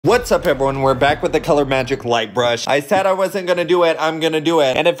What's up everyone, we're back with the Color Magic Light Brush. I said I wasn't gonna do it, I'm gonna do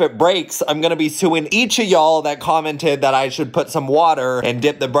it. And if it breaks, I'm gonna be suing each of y'all that commented that I should put some water and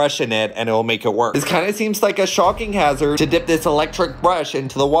dip the brush in it and it'll make it work. This kind of seems like a shocking hazard to dip this electric brush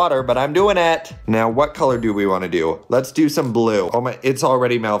into the water, but I'm doing it. Now, what color do we wanna do? Let's do some blue. Oh my, it's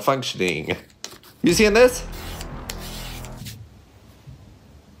already malfunctioning. You seeing this?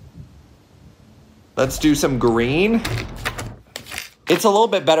 Let's do some green. It's a little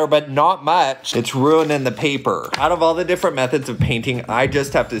bit better, but not much. It's ruining the paper. Out of all the different methods of painting, I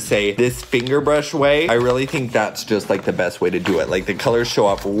just have to say this finger brush way, I really think that's just like the best way to do it. Like the colors show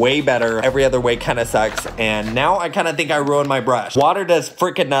up way better. Every other way kind of sucks. And now I kind of think I ruined my brush. Water does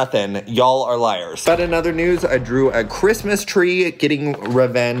freaking nothing. Y'all are liars. But in other news, I drew a Christmas tree getting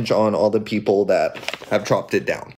revenge on all the people that have chopped it down.